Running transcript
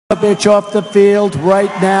Bitch off the field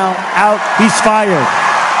right now. Out. He's fired.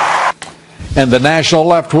 And the national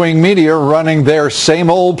left-wing media running their same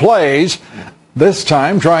old plays, this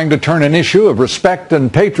time trying to turn an issue of respect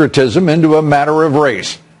and patriotism into a matter of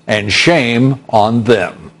race. And shame on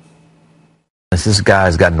them. This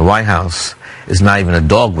guy's got in the White House is not even a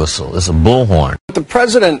dog whistle. It's a bullhorn. The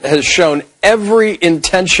president has shown every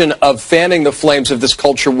intention of fanning the flames of this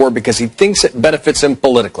culture war because he thinks it benefits him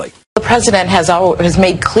politically. The president has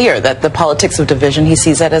made clear that the politics of division, he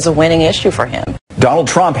sees that as a winning issue for him. Donald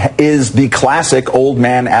Trump is the classic old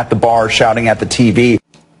man at the bar shouting at the TV.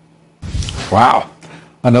 Wow.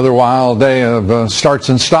 Another wild day of starts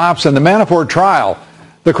and stops in the Manafort trial.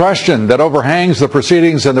 The question that overhangs the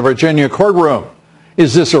proceedings in the Virginia courtroom.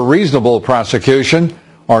 Is this a reasonable prosecution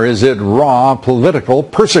or is it raw political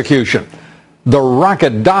persecution? The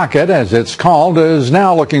rocket docket, as it's called, is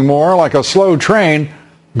now looking more like a slow train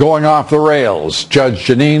going off the rails. Judge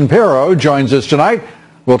Jeanine Pirro joins us tonight.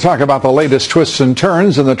 We'll talk about the latest twists and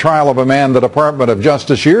turns in the trial of a man the Department of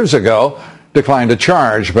Justice years ago declined to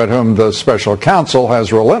charge, but whom the special counsel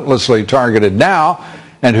has relentlessly targeted now,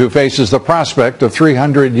 and who faces the prospect of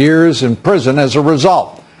 300 years in prison as a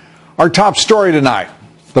result. Our top story tonight,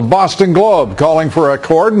 the Boston Globe calling for a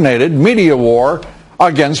coordinated media war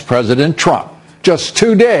against President Trump. Just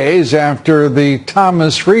 2 days after the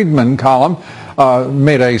Thomas Friedman column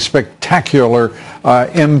made a spectacular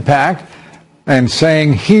impact and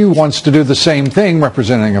saying he wants to do the same thing,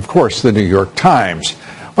 representing, of course, the New York Times.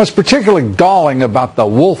 What's particularly galling about the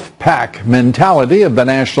wolf pack mentality of the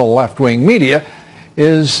national left-wing media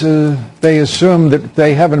is they assume that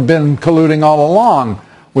they haven't been colluding all along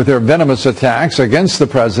with their venomous attacks against the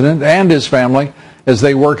president and his family as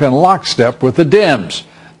they work in lockstep with the Dems,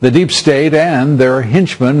 the deep state, and their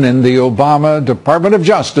henchmen in the Obama Department of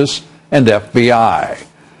Justice and FBI.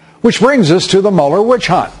 Which brings us to the Mueller witch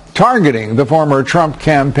hunt, targeting the former Trump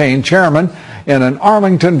campaign chairman in an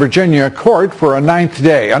Arlington, Virginia court for a 9th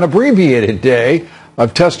day, an abbreviated day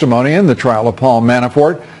of testimony in the trial of Paul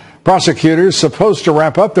Manafort. Prosecutors supposed to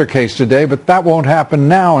wrap up their case today, but that won't happen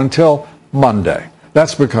now until Monday.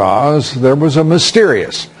 That's because there was a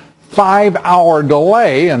mysterious 5-hour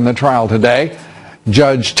delay in the trial today.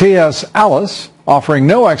 Judge T.S. Ellis offering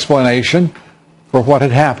no explanation for what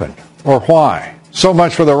had happened or why. So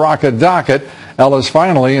much for the rocket docket. Ellis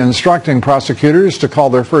finally instructing prosecutors to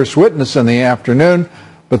call their first witness in the afternoon,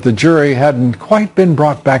 but the jury hadn't quite been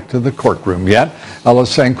brought back to the courtroom yet.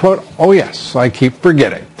 Ellis saying, quote, "Oh yes, I keep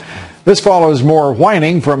forgetting." This follows more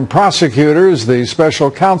whining from prosecutors, the special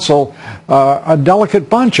counsel, a delicate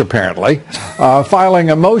bunch apparently, filing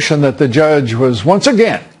a motion that the judge was once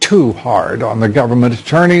again too hard on the government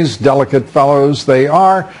attorneys, delicate fellows they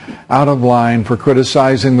are, out of line for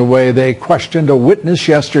criticizing the way they questioned a witness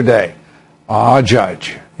yesterday. Ah,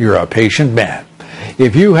 Judge, you're a patient man.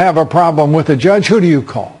 If you have a problem with a judge, who do you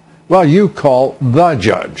call? Well, you call the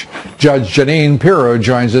judge. Judge Jeanine Pirro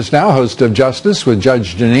joins us now, host of Justice with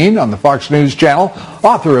Judge Jeanine on the Fox News Channel,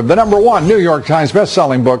 author of the #1 New York Times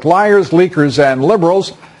bestselling book, Liars, Leakers, and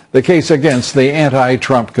Liberals, the case against the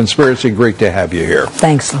anti-Trump conspiracy. Great to have you here.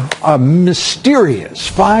 Thanks. A mysterious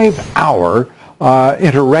 5-hour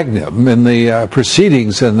interregnum in the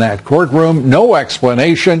proceedings in that courtroom, no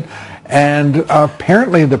explanation. And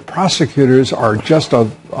apparently the prosecutors are just a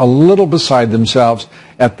little beside themselves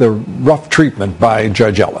at the rough treatment by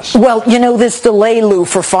Judge Ellis. Well, you know, this delay, Lou,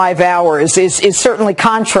 for 5 hours is certainly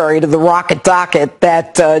contrary to the rocket docket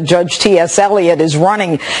that Judge T.S. Eliot is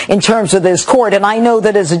running in terms of this court. And I know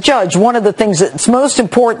that as a judge, one of the things that's most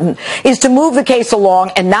important is to move the case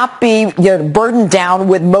along and not be burdened down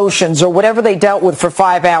with motions or whatever they dealt with for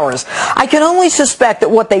 5 hours. I can only suspect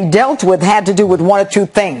that what they dealt with had to do with one of two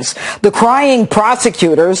things. The crying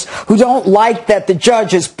prosecutors who don't like that the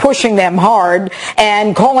judge is pushing them hard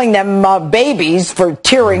and calling them babies for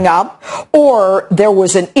tearing up, or there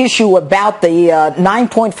was an issue about the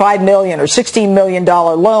 $9.5 million or $16 million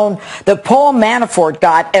loan that Paul Manafort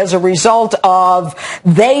got as a result of,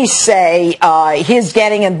 they say, his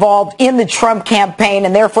getting involved in the Trump campaign,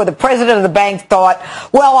 and therefore the president of the bank thought,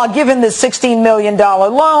 well, I'll give him this $16 million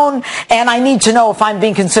loan, and I need to know if I'm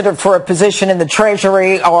being considered for a position in the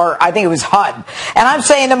Treasury, or I think it was HUD. And I'm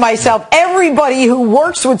saying to myself, everybody who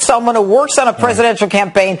works with someone who works on a presidential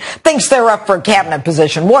campaign thinks they're up for a cabinet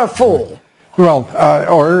position. What a fool. Well,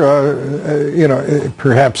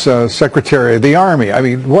 perhaps Secretary of the Army. I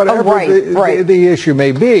mean, whatever the issue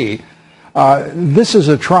may be, this is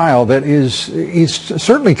a trial that is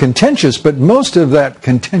certainly contentious, but most of that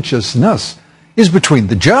contentiousness is between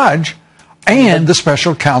the judge and the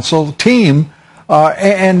special counsel team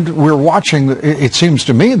And we're watching, it seems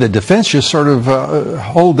to me, the defense just sort of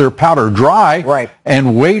hold their powder dry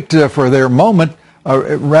and wait for their moment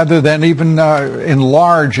rather than even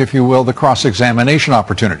enlarge, if you will, the cross-examination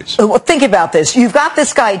opportunities. Well, think about this. You've got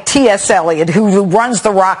this guy, T.S. Eliot, who runs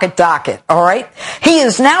the Rocket Docket, all right? He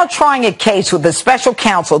is now trying a case with the special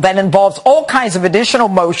counsel that involves all kinds of additional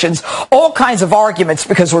motions, all kinds of arguments,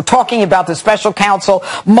 because we're talking about the special counsel,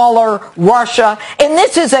 Mueller, Russia, and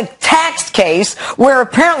this is a tax case where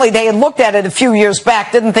apparently they had looked at it a few years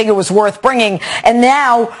back, didn't think it was worth bringing, and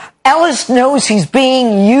now Ellis knows he's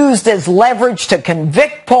being used as leverage to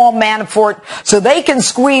convict Paul Manafort so they can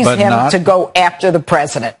squeeze him to go after the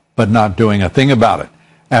president. But not doing a thing about it.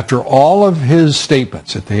 After all of his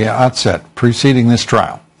statements at the outset preceding this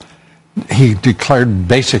trial, he declared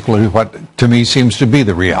basically what to me seems to be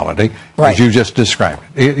the reality, as you just described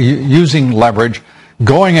it. Using leverage,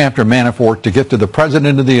 going after Manafort to get to the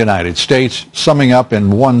president of the United States, summing up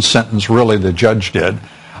in one sentence, really, the judge did.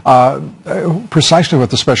 Precisely what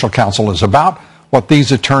the special counsel is about, what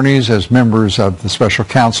these attorneys as members of the special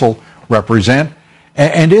counsel represent,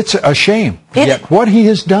 and it's a shame. Yet what he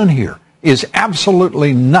has done here is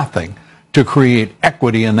absolutely nothing to create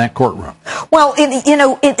equity in that courtroom. Well,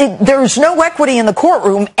 there's no equity in the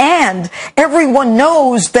courtroom, and everyone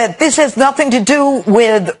knows that this has nothing to do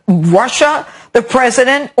with Russia, the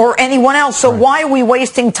president, or anyone else. So why are we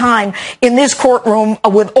wasting time in this courtroom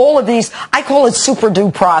with all of these? I call it super due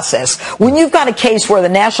process. When you've got a case where the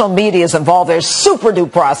national media is involved, there's super due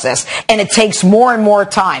process, and it takes more and more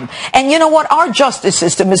time. And you know what? Our justice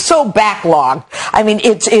system is so backlogged. I mean,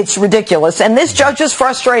 it's ridiculous. And this judge is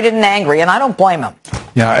frustrated and angry, and I don't blame him.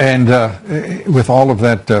 Yeah, and with all of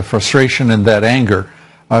that frustration and that anger,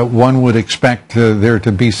 one would expect there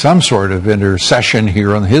to be some sort of intercession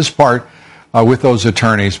here on his part with those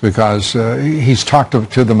attorneys, because he's talked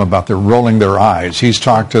to them about their rolling their eyes. He's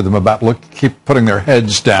talked to them about keep putting their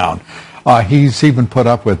heads down. He's even put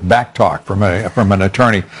up with back talk from an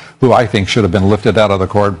attorney who I think should have been lifted out of the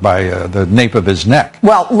court by the nape of his neck.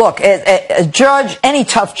 Well, look, a judge, any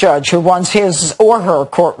tough judge who runs his or her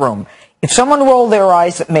courtroom, if someone rolled their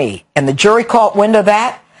eyes at me and the jury caught wind of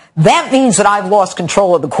that, that means that I've lost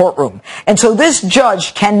control of the courtroom. And so this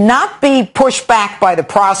judge cannot be pushed back by the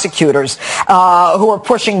prosecutors who are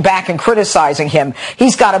pushing back and criticizing him.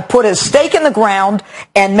 He's got to put his stake in the ground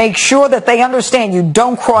and make sure that they understand you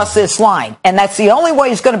don't cross this line. And that's the only way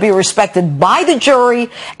he's going to be respected by the jury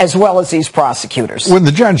as well as these prosecutors. When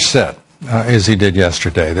the judge said, as he did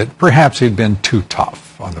yesterday, that perhaps he'd been too tough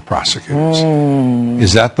on the prosecutors.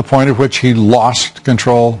 Is that the point at which he lost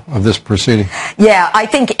control of this proceeding? Yeah, I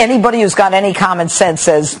think anybody who's got any common sense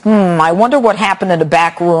says, I wonder what happened in the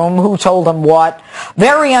back room, who told him what.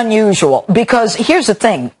 Very unusual, because here's the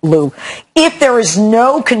thing, Lou. If there is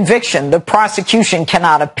no conviction, the prosecution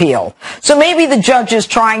cannot appeal. So maybe the judge is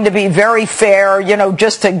trying to be very fair,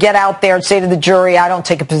 just to get out there and say to the jury, I don't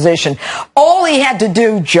take a position. All he had to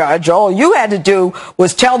do, Judge, all you had to do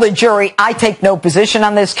was tell the jury, I take no position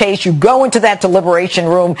on this case. You go into that deliberation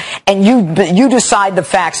room and you decide the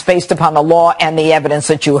facts based upon the law and the evidence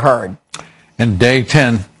that you heard. And day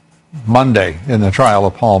 10, Monday, in the trial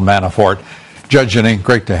of Paul Manafort. Judge Janine,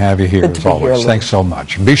 great to have you here as always. Thanks so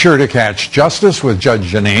much. Be sure to catch Justice with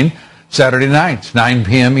Judge Janine Saturday nights, 9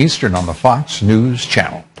 p.m. Eastern on the Fox News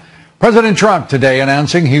Channel. President Trump today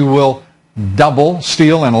announcing he will double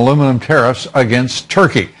steel and aluminum tariffs against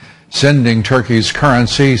Turkey, sending Turkey's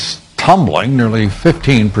currency tumbling nearly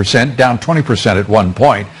 15%, down 20% at one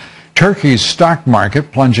point. Turkey's stock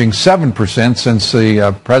market plunging 7% since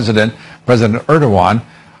the President Erdogan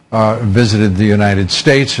visited the United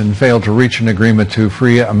States and failed to reach an agreement to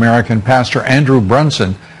free American pastor Andrew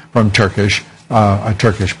Brunson from a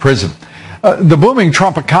Turkish prison. The booming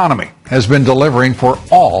Trump economy has been delivering for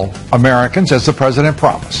all Americans, as the president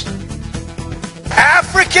promised.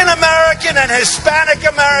 African American and Hispanic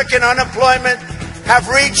American unemployment have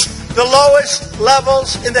reached the lowest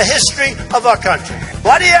levels in the history of our country.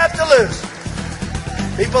 What do you have to lose?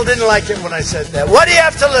 People didn't like it when I said that. What do you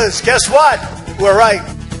have to lose? Guess what? We're right.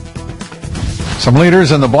 Some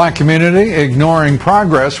leaders in the black community ignoring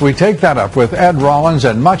progress. We take that up with Ed Rollins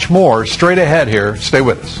and much more straight ahead here. Stay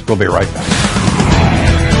with us. We'll be right back.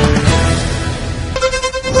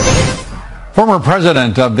 Former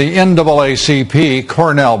president of the NAACP,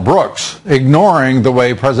 Cornell Brooks, ignoring the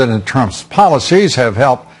way President Trump's policies have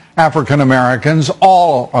helped African Americans,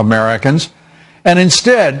 all Americans, and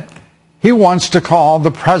instead he wants to call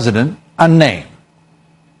the president a name.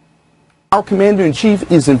 Our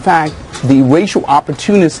commander-in-chief is, in fact, the racial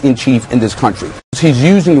opportunist-in-chief in this country. He's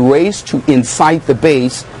using race to incite the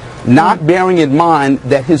base not bearing in mind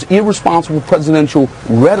that his irresponsible presidential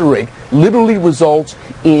rhetoric literally results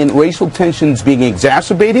in racial tensions being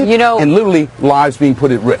exacerbated and literally lives being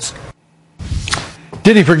put at risk.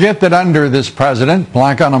 Did he forget that under this president,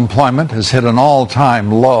 black unemployment has hit an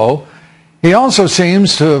all-time low? He also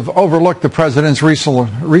seems to have overlooked the president's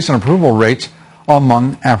recent approval rates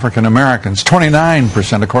among African Americans.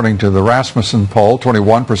 29% according to the Rasmussen poll,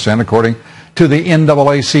 21% according to the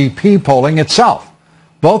NAACP polling itself.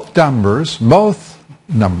 Both numbers more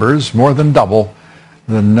than double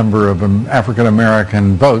the number of African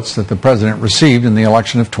American votes that the president received in the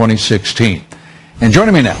election of 2016. And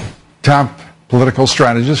joining me now, top political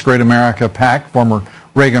strategist, Great America PAC, former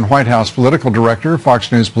Reagan White House political director,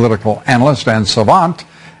 Fox News political analyst and savant,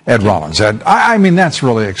 Ed Rollins. Ed, I mean, that's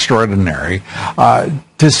really extraordinary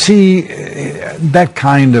to see that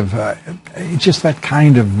kind of, just that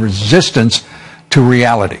kind of resistance to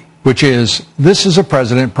reality, which is this is a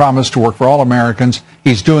president promised to work for all Americans.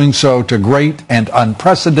 He's doing so to great and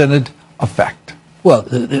unprecedented effect. Well,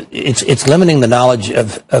 it's limiting the knowledge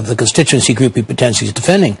of the constituency group he pretends he's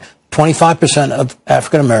defending. 25% of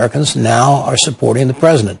African Americans now are supporting the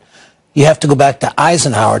president. You have to go back to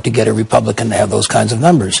Eisenhower to get a Republican to have those kinds of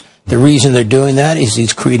numbers. The reason they're doing that is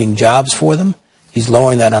he's creating jobs for them. He's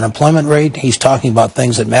lowering that unemployment rate. He's talking about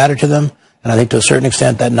things that matter to them. And I think to a certain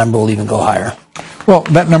extent that number will even go higher. Well,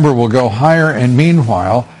 that number will go higher. And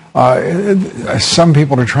meanwhile, some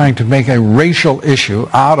people are trying to make a racial issue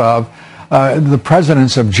out of the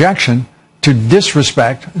president's objection to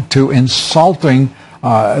disrespect, to insulting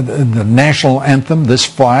the national anthem, this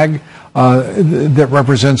flag that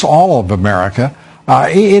represents all of America.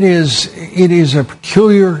 It is a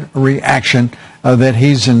peculiar reaction that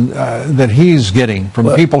he's getting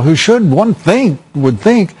from people who would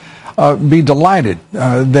think be delighted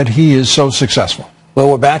that he is so successful. Well,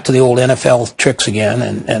 we're back to the old NFL tricks again,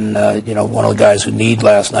 and you know, one of the guys who kneed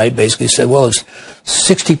last night basically said, well, it's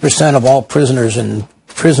 60% of all prisoners in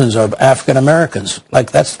prisons are African Americans.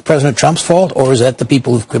 Like, that's President Trump's fault, or is that the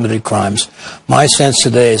people who've committed crimes? My sense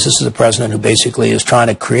today is this is a president who basically is trying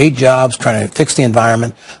to create jobs, trying to fix the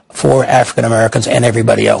environment for African Americans and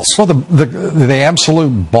everybody else. Well, the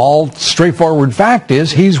absolute bald, straightforward fact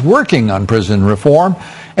is he's working on prison reform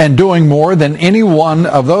and doing more than any one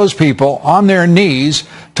of those people on their knees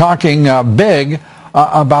talking big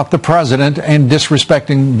about the president and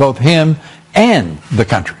disrespecting both him and the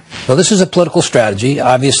country. So this is a political strategy.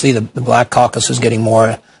 Obviously, the Black Caucus is getting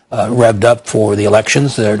more revved up for the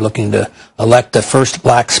elections. They're looking to elect the first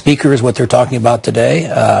black speaker is what they're talking about today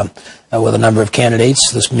with a number of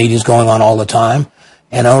candidates. This meeting's going on all the time.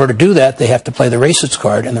 And in order to do that, they have to play the racist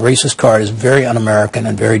card. And the racist card is very un-American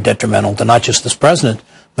and very detrimental to not just this president,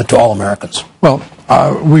 but to all Americans. Well,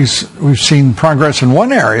 we've seen progress in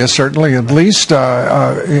one area, certainly, at least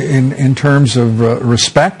in terms of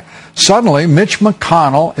respect. Suddenly, Mitch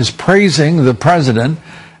McConnell is praising the president,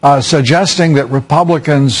 suggesting that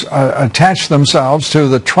Republicans attach themselves to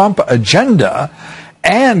the Trump agenda.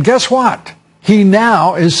 And guess what? He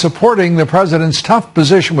now is supporting the president's tough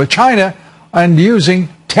position with China and using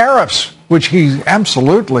tariffs, which he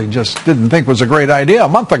absolutely just didn't think was a great idea a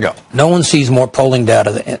month ago. No one sees more polling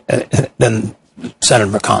data than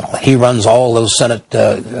Senator McConnell. He runs all those Senate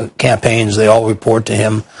campaigns. They all report to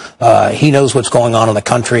him. He knows what's going on in the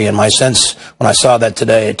country. And my sense, when I saw that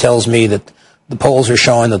today, it tells me that the polls are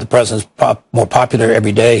showing that the president's more popular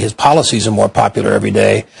every day. His policies are more popular every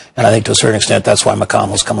day. And I think to a certain extent, that's why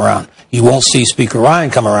McConnell's come around. You won't see Speaker Ryan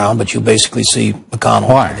come around, but you basically see McConnell.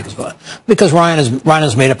 Why? Because Ryan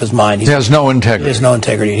has made up his mind. He has no integrity. He has no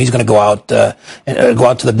integrity. He's going to go out to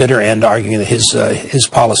the bitter end, arguing that his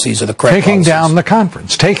policies are the correct taking policies. Down the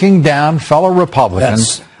conference, taking down fellow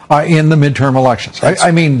Republicans in the midterm elections.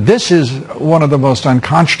 I mean, this is one of the most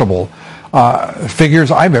unconscionable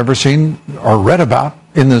figures I've ever seen or read about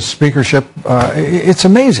in the speakership. It's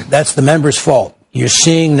amazing. That's the members' fault. You're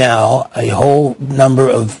seeing now a whole number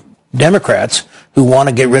of Democrats who want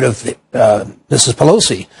to get rid of Mrs.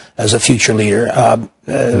 Pelosi as a future leader.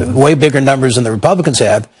 Way bigger numbers than the Republicans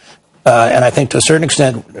have. And I think to a certain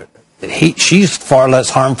extent, she's far less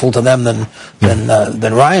harmful to them than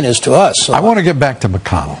Ryan is to us. So I want to get back to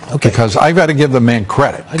McConnell because I've got to give the man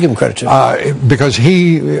credit. I give him credit too, because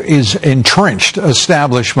he is entrenched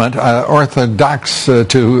establishment, orthodox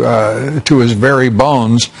to his very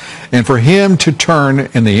bones, and for him to turn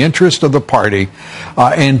in the interest of the party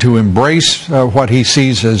and to embrace what he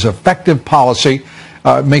sees as effective policy.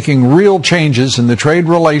 Making real changes in the trade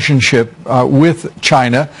relationship with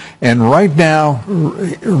China, and right now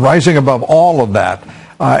rising above all of that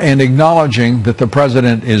and acknowledging that the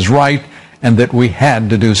president is right and that we had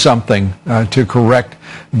to do something to correct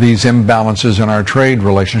these imbalances in our trade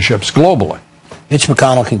relationships globally. Mitch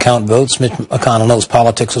McConnell can count votes. Mitch McConnell knows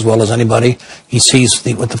politics as well as anybody. He sees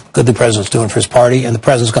what the president's doing for his party, and the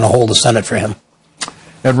president's going to hold the Senate for him.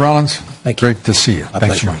 Ed Rollins, thank you. Great to see you.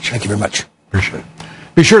 Thanks so much. Thank you very much. Appreciate it.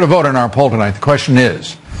 Be sure to vote in our poll tonight. The question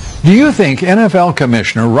is, do you think NFL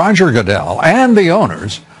Commissioner Roger Goodell and the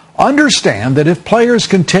owners understand that if players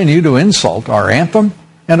continue to insult our anthem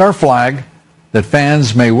and our flag, that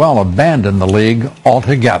fans may well abandon the league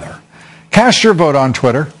altogether? Cast your vote on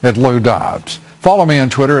Twitter at Lou Dobbs. Follow me on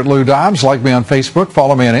Twitter at Lou Dobbs. Like me on Facebook.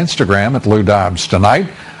 Follow me on Instagram at Lou Dobbs Tonight.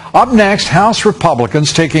 Up next, House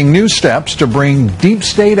Republicans taking new steps to bring deep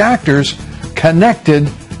state actors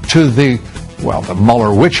connected to the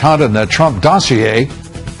Mueller witch hunt and the Trump dossier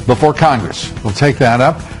before Congress. We'll take that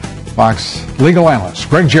up. Fox legal analyst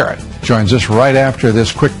Greg Jarrett joins us right after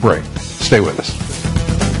this quick break. Stay with us.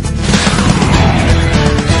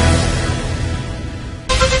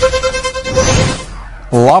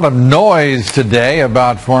 A lot of noise today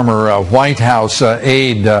about former White House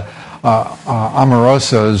aide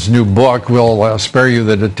Omarosa's new book. We'll spare you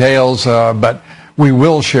the details, but we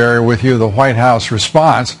will share with you the White House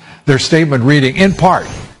response. Their statement reading, in part,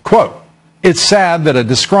 quote, "It's sad that a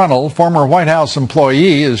disgruntled former White House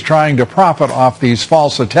employee is trying to profit off these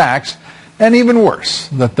false attacks, and even worse,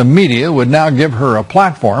 that the media would now give her a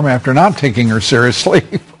platform after not taking her seriously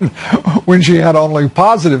when she had only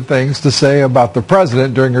positive things to say about the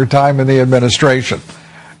president during her time in the administration."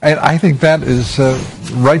 And I think that is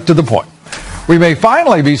right to the point. We may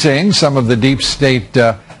finally be seeing some of the deep state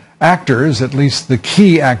actors, at least the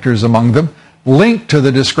key actors among them, linked to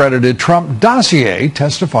the discredited Trump dossier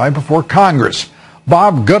testify before Congress.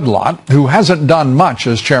 Bob Goodlatte, who hasn't done much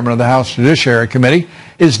as chairman of the House Judiciary Committee,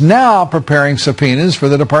 is now preparing subpoenas for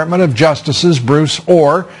the Department of Justice's Bruce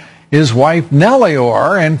Orr, his wife Nellie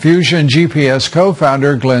Orr, and Fusion GPS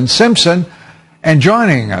co-founder Glenn Simpson. And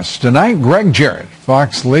joining us tonight, Greg Jarrett,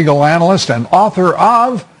 Fox legal analyst and author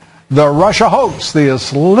of The Russia Hoax, the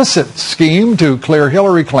illicit scheme to clear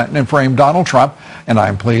Hillary Clinton and frame Donald Trump. And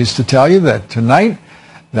I'm pleased to tell you that tonight,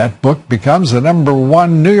 that book becomes the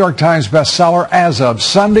 #1 New York Times bestseller as of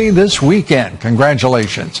Sunday this weekend.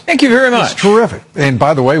 Congratulations. Thank you very much. It's terrific. And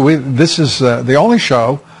by the way, this is the only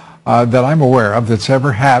show that I'm aware of that's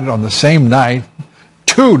ever had on the same night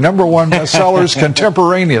 2 #1 bestsellers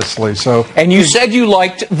contemporaneously. So, and you said you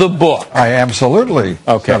liked the book. I absolutely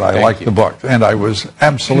said I liked the book, and I was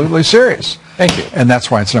absolutely serious. Thank you. And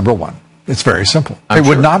that's why it's #1. It's very simple. It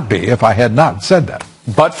would not be if I had not said that.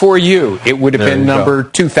 But for you, it would have been number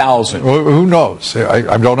 2,000. Well, who knows?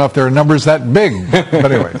 I don't know if there are numbers that big.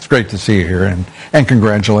 But anyway, it's great to see you here, and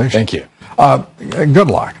congratulations. Thank you.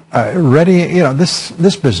 Good luck. Ready?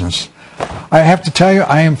 This business. I have to tell you,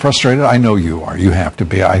 I am frustrated. I know you are. You have to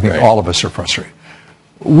be. I think all of us are frustrated.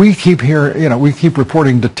 We keep we keep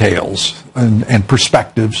reporting details and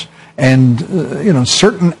perspectives and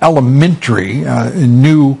certain elementary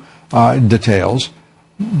new details.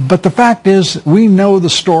 But the fact is, we know the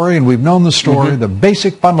story, and we've known the story, the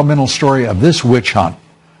basic fundamental story of this witch hunt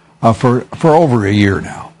for over a year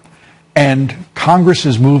now. And Congress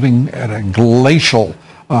is moving at a glacial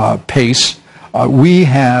pace. We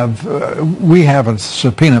have a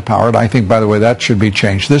subpoena power, and I think, by the way, that should be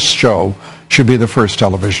changed. This show should be the first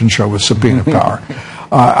television show with subpoena power.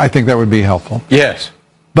 I think that would be helpful. Yes.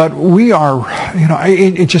 But we are,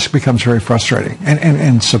 it just becomes very frustrating.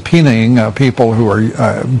 And subpoenaing people who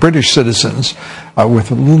are British citizens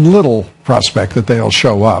with little prospect that they'll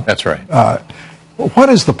show up. That's right. What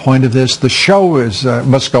is the point of this? The show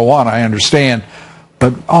must go on, I understand.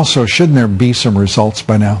 But also, shouldn't there be some results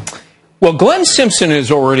by now? Well, Glenn Simpson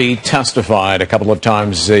has already testified a couple of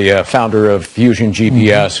times, the founder of Fusion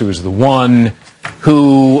GPS, who was the one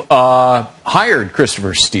who hired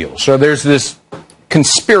Christopher Steele. So there's this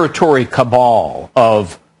conspiratory cabal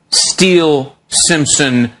of Steele,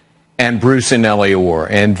 Simpson, and Bruce and Nellie Orr.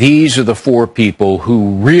 And these are the 4 people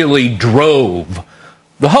who really drove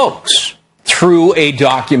the hoax through a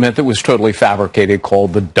document that was totally fabricated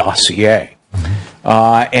called the dossier.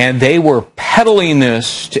 And they were peddling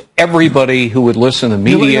this to everybody who would listen to the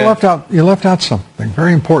media. You left out something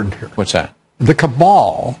very important here. What's that? The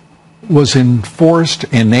cabal was enforced,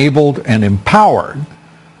 enabled, and empowered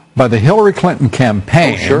by the Hillary Clinton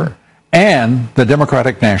campaign and the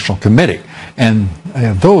Democratic National Committee. And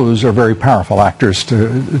those are very powerful actors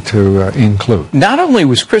to include. Not only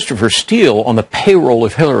was Christopher Steele on the payroll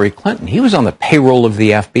of Hillary Clinton, he was on the payroll of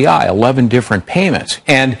the FBI, 11 different payments.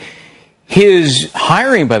 And his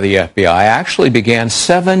hiring by the FBI actually began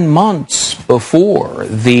 7 months before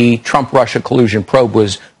the Trump-Russia collusion probe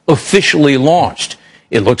was officially launched.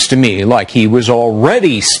 It looks to me like he was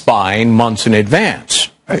already spying months in advance.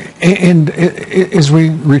 And as we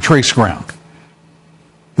retrace ground,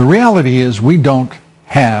 the reality is we don't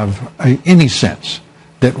have any sense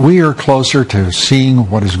that we are closer to seeing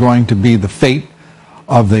what is going to be the fate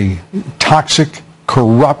of the toxic,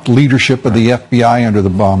 corrupt leadership of the FBI under the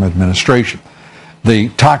Obama administration, the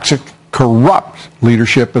toxic, corrupt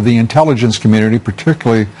leadership of the intelligence community,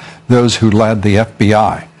 particularly those who led the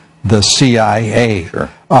FBI, the CIA. Sure.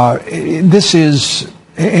 This is,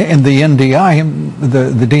 and the NDI,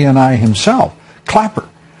 the DNI himself, Clapper.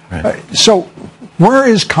 Right. So where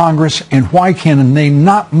is Congress, and why can they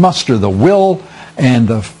not muster the will and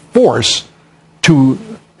the force to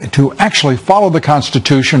actually follow the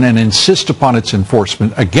Constitution and insist upon its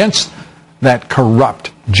enforcement against that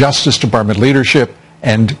corrupt Justice Department leadership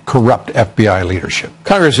and corrupt FBI leadership?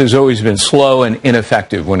 Congress has always been slow and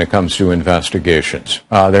ineffective when it comes to investigations.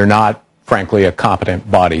 They're not, frankly, a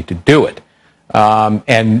competent body to do it.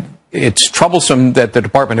 And it's troublesome that the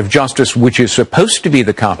Department of Justice, which is supposed to be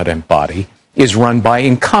the competent body, is run by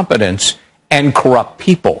incompetence and corrupt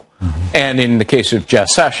people. Mm-hmm. And in the case of Jeff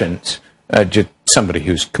Sessions, just somebody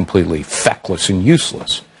who's completely feckless and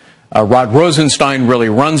useless. Rod Rosenstein really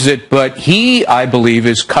runs it, but he, I believe,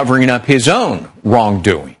 is covering up his own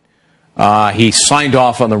wrongdoing. He signed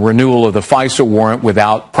off on the renewal of the FISA warrant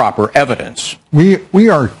without proper evidence. We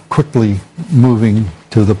are quickly moving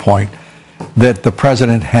to the point that the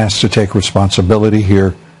president has to take responsibility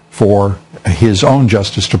here for his own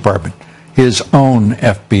Justice Department, his own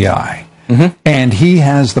FBI. Mm-hmm. And he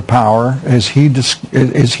has the power, as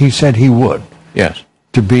he said he would, yes,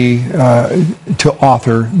 to be to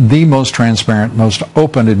author the most transparent, most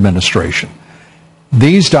open administration.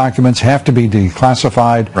 These documents have to be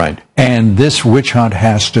declassified, right, and this witch hunt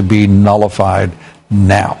has to be nullified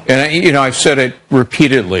now. And, I've said it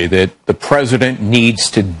repeatedly that the president needs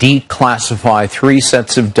to declassify 3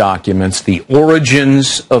 sets of documents: the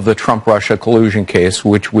origins of the Trump-Russia collusion case,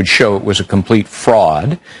 which would show it was a complete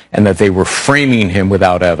fraud and that they were framing him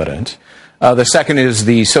without evidence. The second is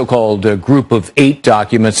the so-called group of 8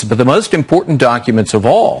 documents, but the most important documents of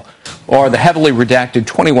all are the heavily redacted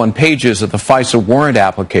 21 pages of the FISA warrant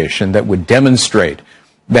application that would demonstrate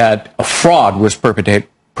that a fraud was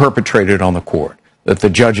perpetrated on the court, that the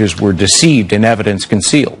judges were deceived and evidence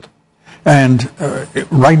concealed. And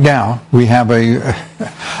right now, we have a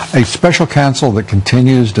special counsel that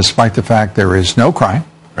continues, despite the fact there is no crime.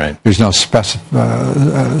 Right. There's no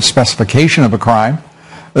specification of a crime.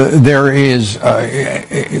 There is,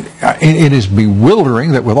 it is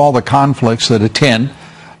bewildering that with all the conflicts that attend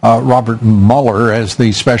Robert Mueller as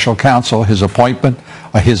the special counsel, his appointment,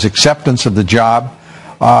 his acceptance of the job,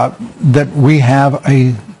 that we have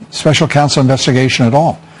a special counsel investigation at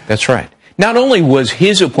all. That's right. Not only was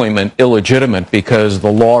his appointment illegitimate because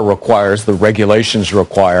the law requires, the regulations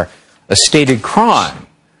require, a stated crime.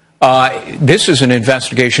 This is an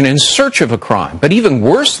investigation in search of a crime. But even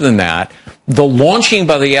worse than that, the launching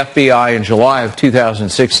by the FBI in July of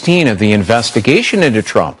 2016 of the investigation into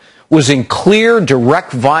Trump was in clear,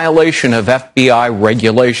 direct violation of FBI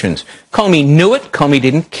regulations. Comey knew it. Comey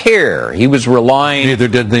didn't care. He was relying... Neither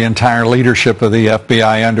did the entire leadership of the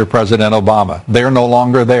FBI under President Obama. They're no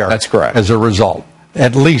longer there. That's correct. As a result.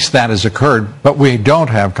 At least that has occurred, but we don't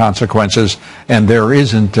have consequences, and there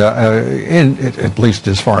isn't, at least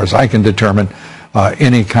as far as I can determine,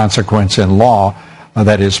 any consequence in law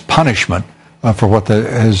that is punishment for what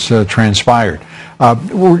has transpired.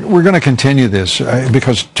 We're going to continue this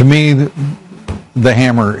because, to me, the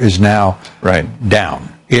hammer is now down.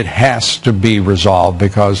 It has to be resolved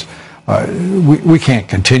because we can't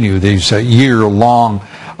continue these year-long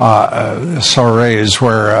soirees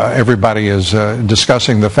where everybody is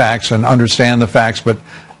discussing the facts and understand the facts, but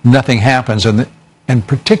nothing happens. And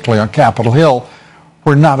particularly on Capitol Hill,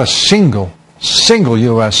 where not a single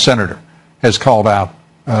U.S. senator has called out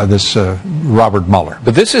this Robert Mueller.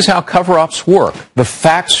 But this is how cover-ups work. The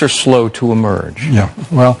facts are slow to emerge. Yeah,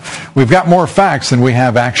 well, we've got more facts than we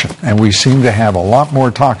have action, and we seem to have a lot more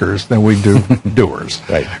talkers than we do doers.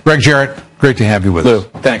 Right. Greg Jarrett, great to have you with us. Lou,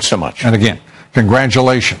 thanks so much. And again,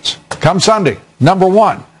 congratulations. Come Sunday,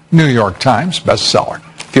 #1 New York Times bestseller.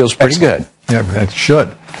 Feels pretty good. Yeah, it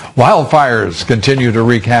should. Wildfires continue to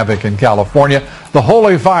wreak havoc in California. The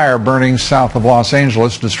Holy Fire burning south of Los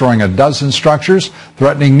Angeles, destroying a dozen structures,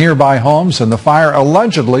 threatening nearby homes, and the fire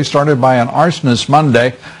allegedly started by an arsonist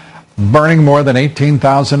Monday, burning more than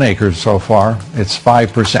 18,000 acres so far. It's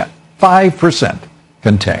 5%. 5%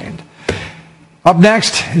 contained. Up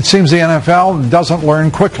next, it seems the NFL doesn't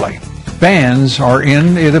learn quickly. Fans are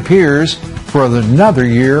in, it appears, for another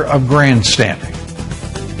year of grandstanding.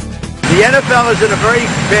 The NFL is in a very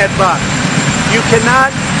bad box. You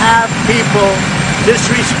cannot have people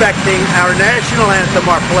disrespecting our national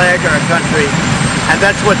anthem, our flag, our country, and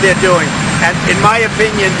that's what they're doing. And in my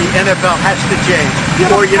opinion, the NFL has to change.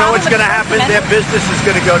 Or you know what's going to happen? Their business is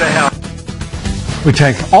going to go to hell. We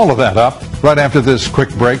take all of that up right after this quick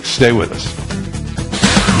break. Stay with us.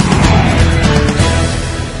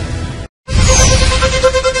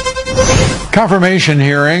 Confirmation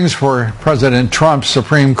hearings for President Trump's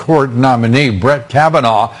Supreme Court nominee, Brett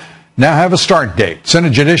Kavanaugh, now have a start date.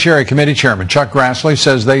 Senate Judiciary Committee Chairman Chuck Grassley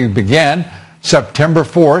says they began September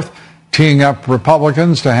 4th, teeing up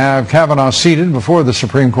Republicans to have Kavanaugh seated before the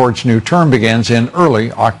Supreme Court's new term begins in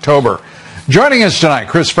early October. Joining us tonight,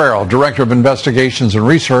 Chris Farrell, Director of Investigations and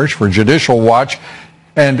Research for Judicial Watch.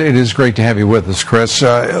 And it is great to have you with us, Chris.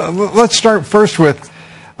 Let's start first with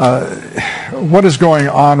what is going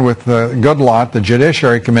on with Goodlatte, the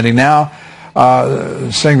Judiciary Committee, now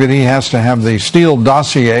saying that he has to have the Steele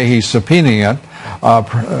dossier. He's subpoenaing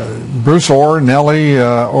it. Bruce Orr, Nellie,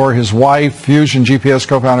 or his wife, Fusion GPS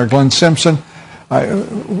co-founder Glenn Simpson.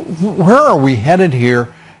 Where are we headed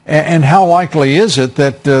here, and how likely is it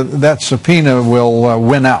that that subpoena will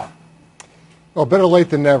win out? Well, better late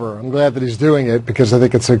than never. I'm glad that he's doing it because I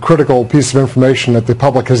think it's a critical piece of information that the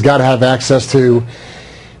public has got to have access to.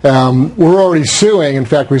 We're already suing. In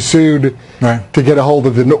fact, we sued to get a hold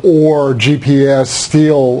of the Orr GPS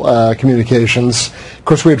Steele communications. Of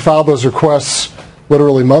course, we had filed those requests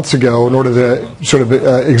literally months ago in order to sort of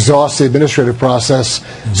exhaust the administrative process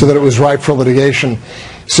so that it was ripe for litigation.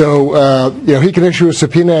 So, he can issue a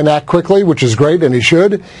subpoena and act quickly, which is great, and he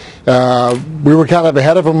should. We were kind of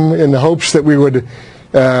ahead of him in the hopes that we would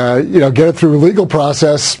get it through a legal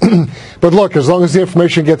process. But look, as long as the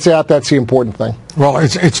information gets out, that's the important thing. Well,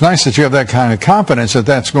 it's nice that you have that kind of confidence that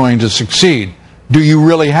that's going to succeed. Do you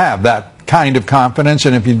really have that kind of confidence?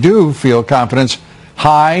 And if you do feel confidence,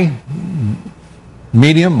 high,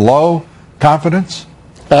 medium, low confidence?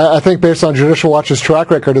 I think based on Judicial Watch's track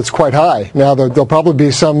record, it's quite high. Now, there'll probably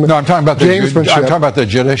be some I'm talking about gamesmanship. the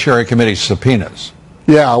Judiciary Committee subpoenas.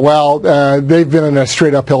 Yeah, well, they've been in a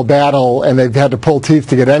straight uphill battle, and they've had to pull teeth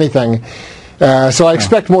to get anything. So I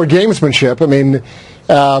expect more gamesmanship. I mean,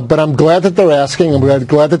 but I'm glad that they're asking. I'm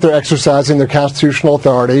glad that they're exercising their constitutional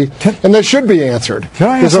authority, and they should be answered.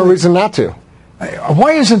 There's no reason not to.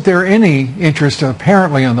 Why isn't there any interest,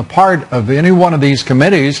 apparently, on the part of any one of these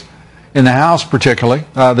committees, in the House particularly?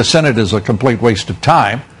 The Senate is a complete waste of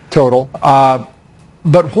time. Total.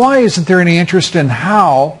 But why isn't there any interest in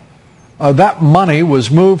how that money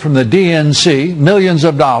was moved from the DNC, millions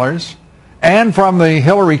of dollars, and from the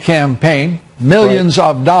Hillary campaign, millions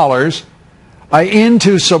of dollars,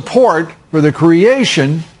 into support for the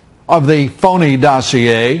creation of the phony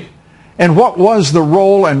dossier? And what was the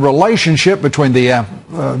role and relationship between the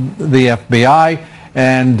FBI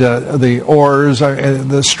and the Orrs,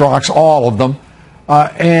 the Strzoks, all of them,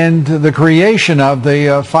 and the creation of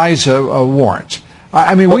the FISA warrants?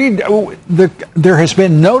 I mean, there has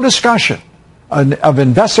been no discussion of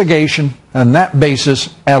investigation on that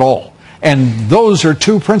basis at all. And those are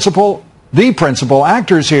the principal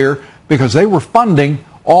actors here, because they were funding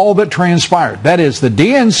all that transpired. That is the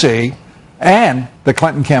DNC and the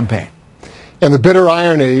Clinton campaign. And the bitter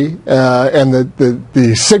irony and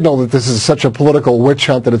the signal that this is such a political witch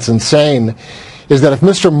hunt that it's insane is that if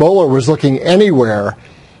Mr. Mueller was looking anywhere,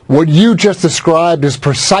 what you just described is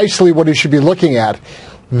precisely what he should be looking at.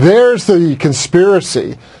 There's the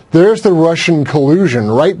conspiracy. There's the Russian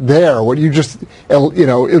collusion right there. What you just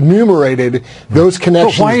enumerated, those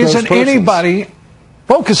connections. But why isn't anybody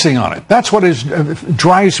focusing on it? That's what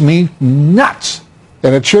drives me nuts.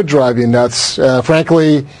 And it should drive you nuts.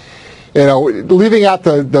 Frankly, leaving out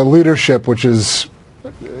the leadership, which is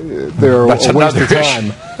they're a waste of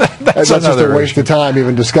time. That's just a waste of time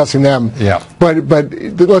even discussing them. Yeah. But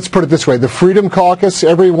let's put it this way. The Freedom Caucus,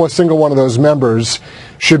 every single one of those members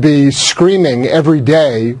should be screaming every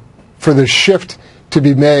day for the shift to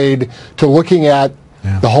be made to looking at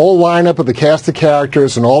the whole lineup of the cast of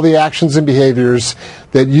characters and all the actions and behaviors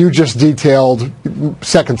that you just detailed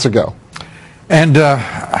seconds ago. And,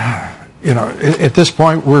 at this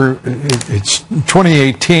point, it's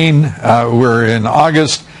 2018, we're in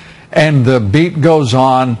August, and the beat goes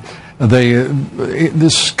on.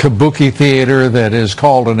 This kabuki theater that is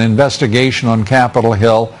called an investigation on Capitol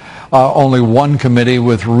Hill, only one committee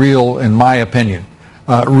with real, in my opinion,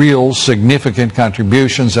 real significant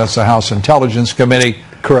contributions. That's the House Intelligence Committee.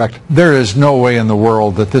 Correct. There is no way in the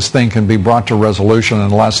world that this thing can be brought to resolution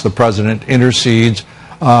unless the president intercedes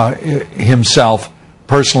himself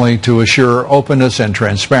personally to assure openness and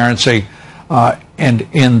transparency and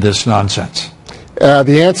end this nonsense.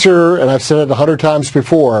 The answer, and I've said it 100 times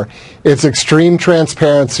before, it's extreme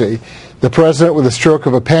transparency. The president, with a stroke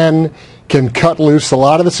of a pen, can cut loose a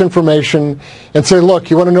lot of this information and say,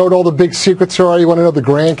 look, you want to know what all the big secrets are? You want to know the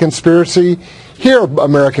grand conspiracy? Here,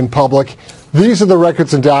 American public, these are the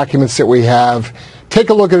records and documents that we have.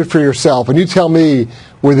 Take a look at it for yourself, and you tell me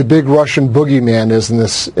where the big Russian boogeyman is in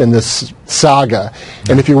this saga.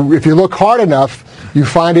 And if you look hard enough, you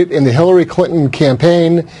find it in the Hillary Clinton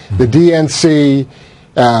campaign, the DNC,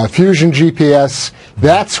 Fusion GPS.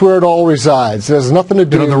 That's where it all resides. There's nothing to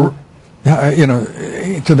do.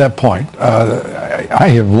 To that point, I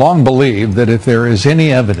have long believed that if there is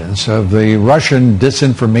any evidence of the Russian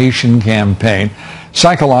disinformation campaign,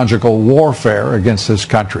 psychological warfare against this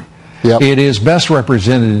country, it is best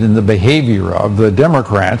represented in the behavior of the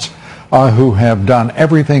Democrats who have done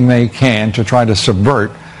everything they can to try to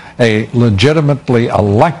subvert a legitimately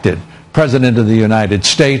elected president of the United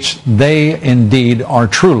States. They indeed are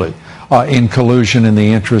truly in collusion in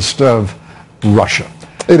the interest of Russia.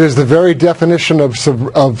 It is the very definition of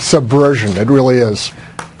subversion. It really is.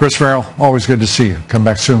 Chris Farrell, always good to see you. Come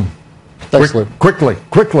back soon. Thanks, Lou.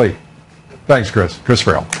 Quickly. Thanks, Chris. Chris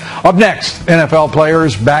Farrell. Up next, NFL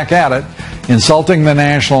players back at it, insulting the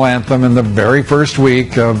national anthem in the very first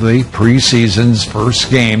week of the preseason's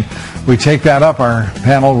first game. We take that up. Our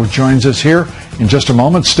panel joins us here in just a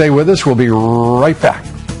moment. Stay with us. We'll be right back.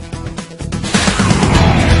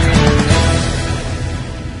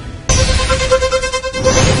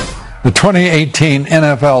 The 2018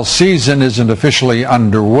 NFL season isn't officially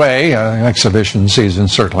underway. Exhibition season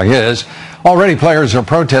certainly is. Already players are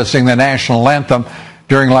protesting the national anthem.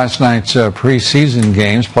 During last night's preseason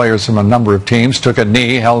games, players from a number of teams took a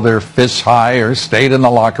knee, held their fists high, or stayed in the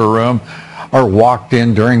locker room, or walked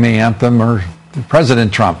in during the anthem. Or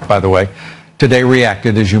President Trump, by the way, today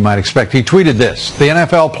reacted as you might expect. He tweeted this: "The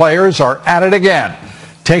NFL players are at it again,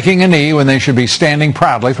 taking a knee when they should be standing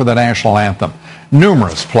proudly for the national anthem."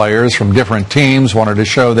 Numerous players from different teams wanted to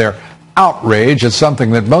show their outrage at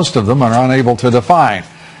something that most of them are unable to define.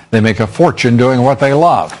 They make a fortune doing what they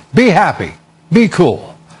love. Be happy. Be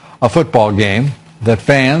cool. A football game that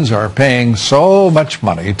fans are paying so much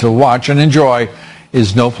money to watch and enjoy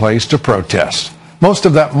is no place to protest. Most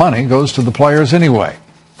of that money goes to the players anyway.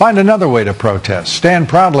 Find another way to protest. Stand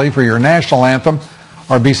proudly for your national anthem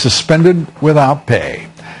or be suspended without pay.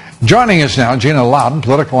 Joining us now, Gina Loudon,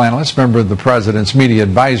 political analyst, member of the President's Media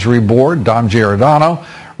Advisory Board, Dom Giordano,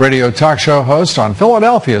 radio talk show host on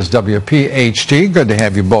Philadelphia's WPHT. Good to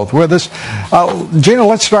have you both with us. Gina,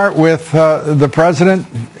 let's start with the President.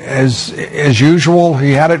 As usual,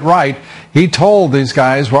 he had it right. He told these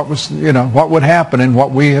guys what would happen, and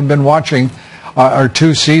what we have been watching are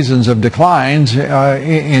 2 seasons of declines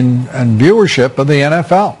in viewership of the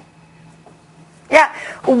NFL. Yeah.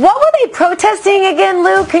 What were they protesting again,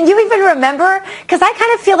 Lou? Can you even remember? Because I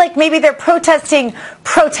kind of feel like maybe they're protesting.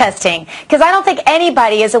 Because I don't think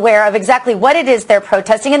anybody is aware of exactly what it is they're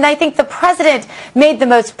protesting. And I think the president made the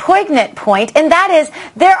most poignant point, and that is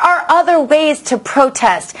there are other ways to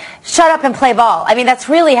protest. Shut up and play ball. I mean, that's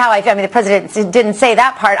really how I feel. I mean, the president didn't say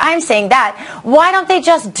that part. I'm saying that. Why don't they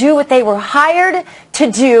just do what they were hired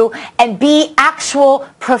to do and be actual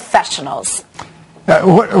professionals?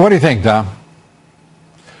 What do you think, Dom?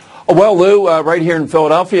 Well, Lou, right here in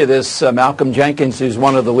Philadelphia, this Malcolm Jenkins, who's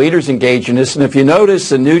one of the leaders, engaged in this. And if you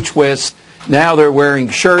notice, a new twist, now they're wearing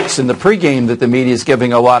shirts in the pregame that the media is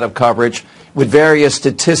giving a lot of coverage with various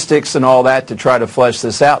statistics and all that to try to flesh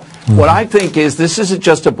this out. Mm-hmm. What I think is this isn't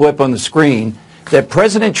just a blip on the screen, that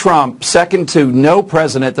President Trump, second to no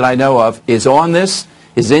president that I know of, is on this.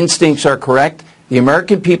 His instincts are correct. The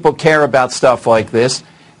American people care about stuff like this.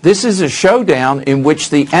 This is a showdown in which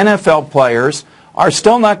the NFL players are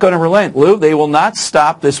still not going to relent, Lou. They will not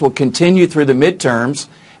stop. This will continue through the midterms,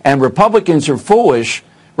 and Republicans are foolish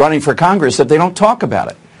running for Congress if they don't talk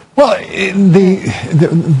about it. Well,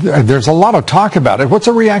 there's a lot of talk about it. What's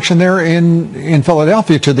the reaction there in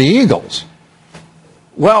Philadelphia to the Eagles?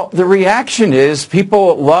 Well, the reaction is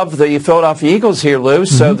people love the Philadelphia Eagles here, Lou.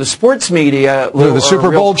 Mm-hmm. So the sports media, Lou, they're the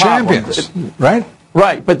Super Bowl champions, right?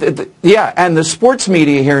 Right, but yeah, and the sports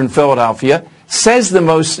media here in Philadelphia says the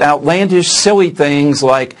most outlandish, silly things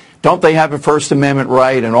like, don't they have a First Amendment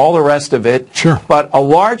right, and all the rest of it. Sure. But a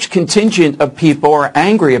large contingent of people are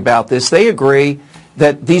angry about this. They agree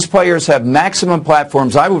that these players have maximum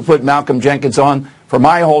platforms. I would put Malcolm Jenkins on for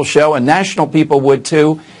my whole show, and national people would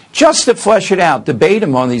too, just to flesh it out, debate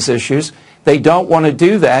him on these issues. They don't want to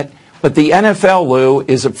do that. But the NFL, Lou,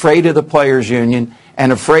 is afraid of the players' union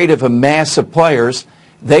and afraid of a mass of players.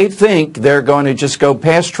 They think they're going to just go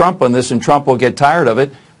past Trump on this, and Trump will get tired of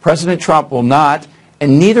it. President Trump will not.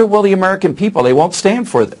 and neither will the American people. They won't stand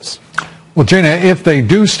for this. Well, Gina, if they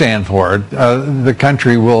do stand for it, the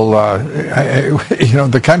country will,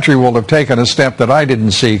 the country will have taken a step that I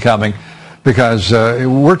didn't see coming, because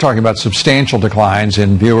we're talking about substantial declines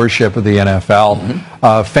in viewership of the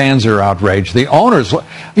NFL. Fans are outraged. The owners,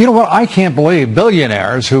 you know what? I can't believe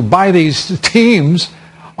billionaires who buy these teams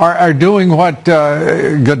are doing what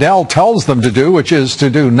Goodell tells them to do, which is to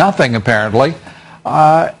do nothing, apparently.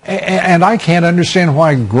 And I can't understand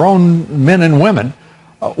why grown men and women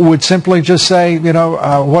would simply just say,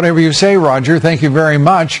 whatever you say, Roger, thank you very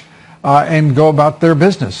much, and go about their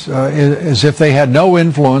business, as if they had no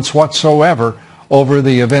influence whatsoever over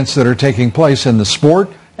the events that are taking place in the sport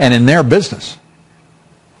and in their business.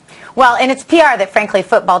 Well, and it's PR that, frankly,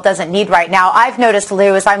 football doesn't need right now. I've noticed,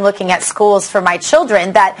 Lou, as I'm looking at schools for my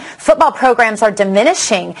children, that football programs are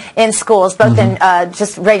diminishing in schools, both in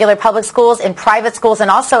just regular public schools, in private schools, and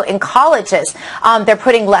also in colleges. They're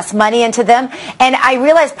putting less money into them. And I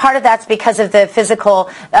realize part of that's because of the physical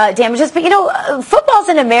damages. But, football's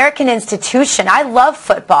an American institution. I love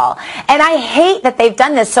football. And I hate that they've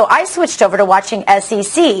done this. So I switched over to watching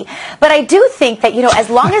SEC. But I do think that, as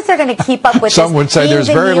long as they're going to keep up with some would say there's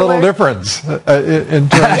very little difference in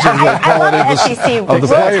terms of the quality of the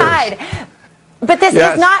players. But this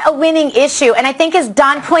is not a winning issue. And I think, as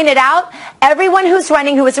Don pointed out, everyone who's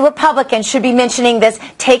running who is a Republican should be mentioning this.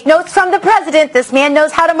 Take notes from the president. This man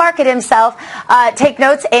knows how to market himself. Take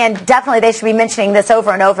notes, and definitely they should be mentioning this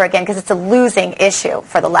over and over again, because it's a losing issue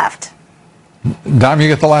for the left. Dom, you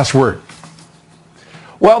get the last word.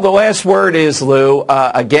 Well, the last word is, Lou,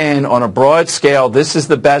 again, on a broad scale, this is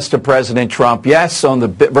the best of President Trump. Yes, on the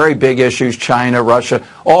very big issues, China, Russia,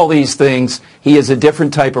 all these things, he is a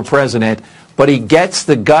different type of president, but he gets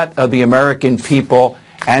the gut of the American people,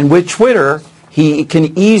 and with Twitter, he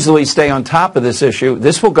can easily stay on top of this issue.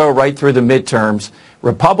 This will go right through the midterms.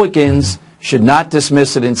 Republicans should not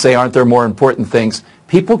dismiss it and say, aren't there more important things?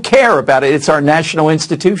 People care about it. It's our national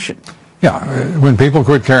institution. Yeah, when people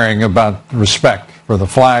quit caring about respect for the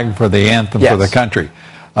flag, for the anthem, for the country,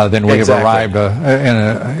 then we have arrived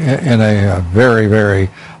in a very,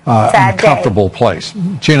 very uncomfortable place.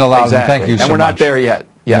 Gina Loudon, thank you so much. And we're not there yet.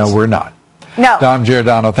 Yes. No, we're not. No. Dom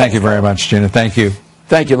Giordano, thank you very much, Gina. Thank you.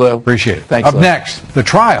 Thank you, Lou. Appreciate it. Thanks, Up Lou. next, the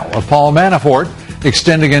trial of Paul Manafort,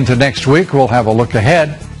 extending into next week. We'll have a look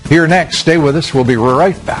ahead. Here next, stay with us. We'll be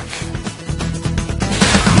right back.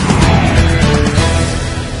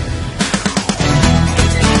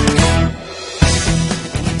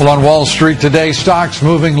 Well, on Wall Street today, stocks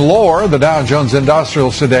moving lower. The Dow Jones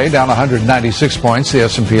Industrials today down 196 points. The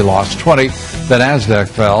S&P lost 20. The Nasdaq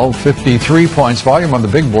fell 53 points. Volume on the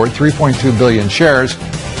big board, 3.2 billion shares.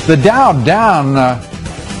 The Dow down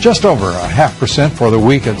just over 0.5% for the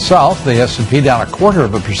week itself. The S&P down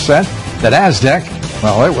 0.25%. The Nasdaq,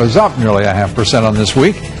 well, it was up nearly 0.5% on this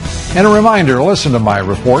week. And a reminder, listen to my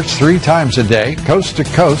reports 3 times a day, coast to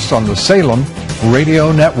coast on the Salem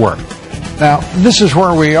Radio Network. Now, this is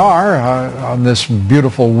where we are on this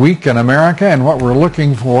beautiful week in America and what we're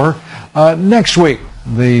looking for next week.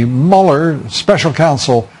 The Mueller Special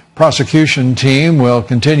Counsel prosecution team will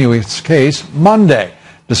continue its case Monday,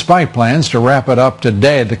 despite plans to wrap it up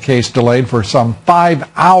today. The case delayed for some 5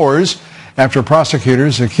 hours after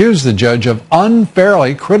prosecutors accused the judge of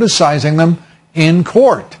unfairly criticizing them in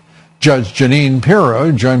court. Judge Janine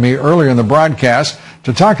Pirro joined me earlier in the broadcast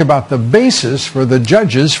to talk about the basis for the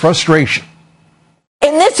judge's frustration.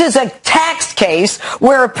 And this is a tax case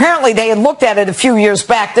where apparently they had looked at it a few years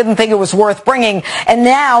back, didn't think it was worth bringing, and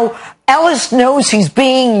now Ellis knows he's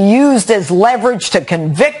being used as leverage to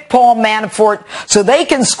convict Paul Manafort so they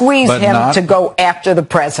can squeeze him to go after the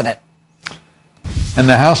president. And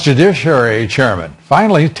the House Judiciary Chairman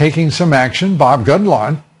finally taking some action, Bob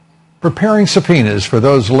Goodlawn, preparing subpoenas for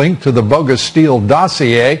those linked to the bogus Steele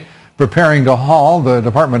dossier, preparing to haul the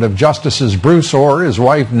Department of Justice's Bruce Orr, his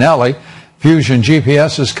wife Nellie, Fusion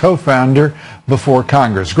GPS's co-founder, before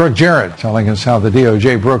Congress. Greg Jarrett telling us how the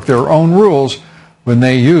DOJ broke their own rules when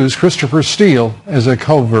they used Christopher Steele as a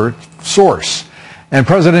covert source. And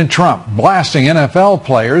President Trump blasting NFL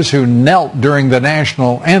players who knelt during the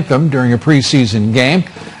national anthem during a preseason game.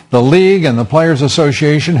 The league and the Players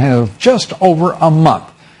Association have just over a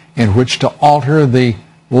month in which to alter the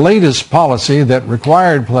latest policy that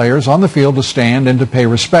required players on the field to stand and to pay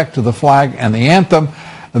respect to the flag and the anthem.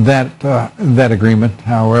 That agreement,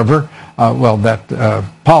 however, that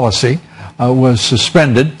policy was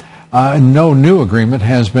suspended. No new agreement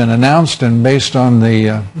has been announced, and based on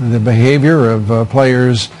the behavior of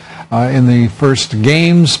players in the first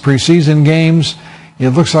games, preseason games,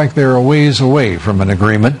 it looks like they're a ways away from an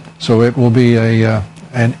agreement. So it will be a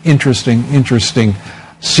an interesting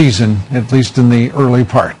season, at least in the early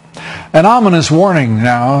part. An ominous warning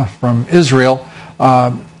now from Israel,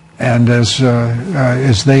 and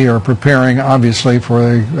as they are preparing, obviously,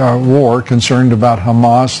 for a war, concerned about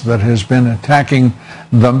Hamas that has been attacking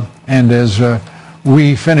them. And as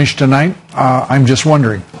we finish tonight, I'm just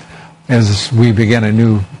wondering, as we begin a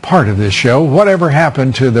new part of this show, whatever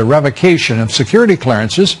happened to the revocation of security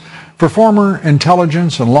clearances for former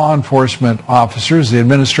intelligence and law enforcement officers? The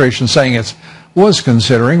administration saying it was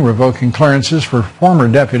considering revoking clearances for former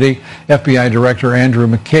Deputy FBI Director Andrew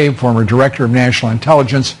McCabe, former Director of National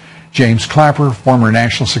Intelligence James Clapper, former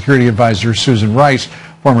National Security Advisor Susan Rice,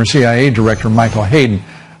 former CIA Director Michael Hayden.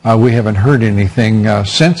 We haven't heard anything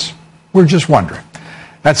since. We're just wondering.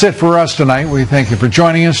 That's it for us tonight. We thank you for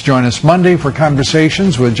joining us. Join us Monday for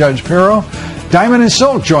conversations with Judge Pirro. Diamond and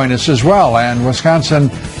Silk join us as well, and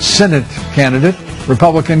Wisconsin Senate candidate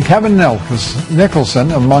Republican Kevin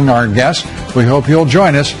Nicholson among our guests. We hope you'll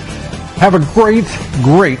join us. Have a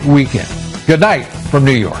great weekend. Good night from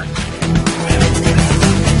New York.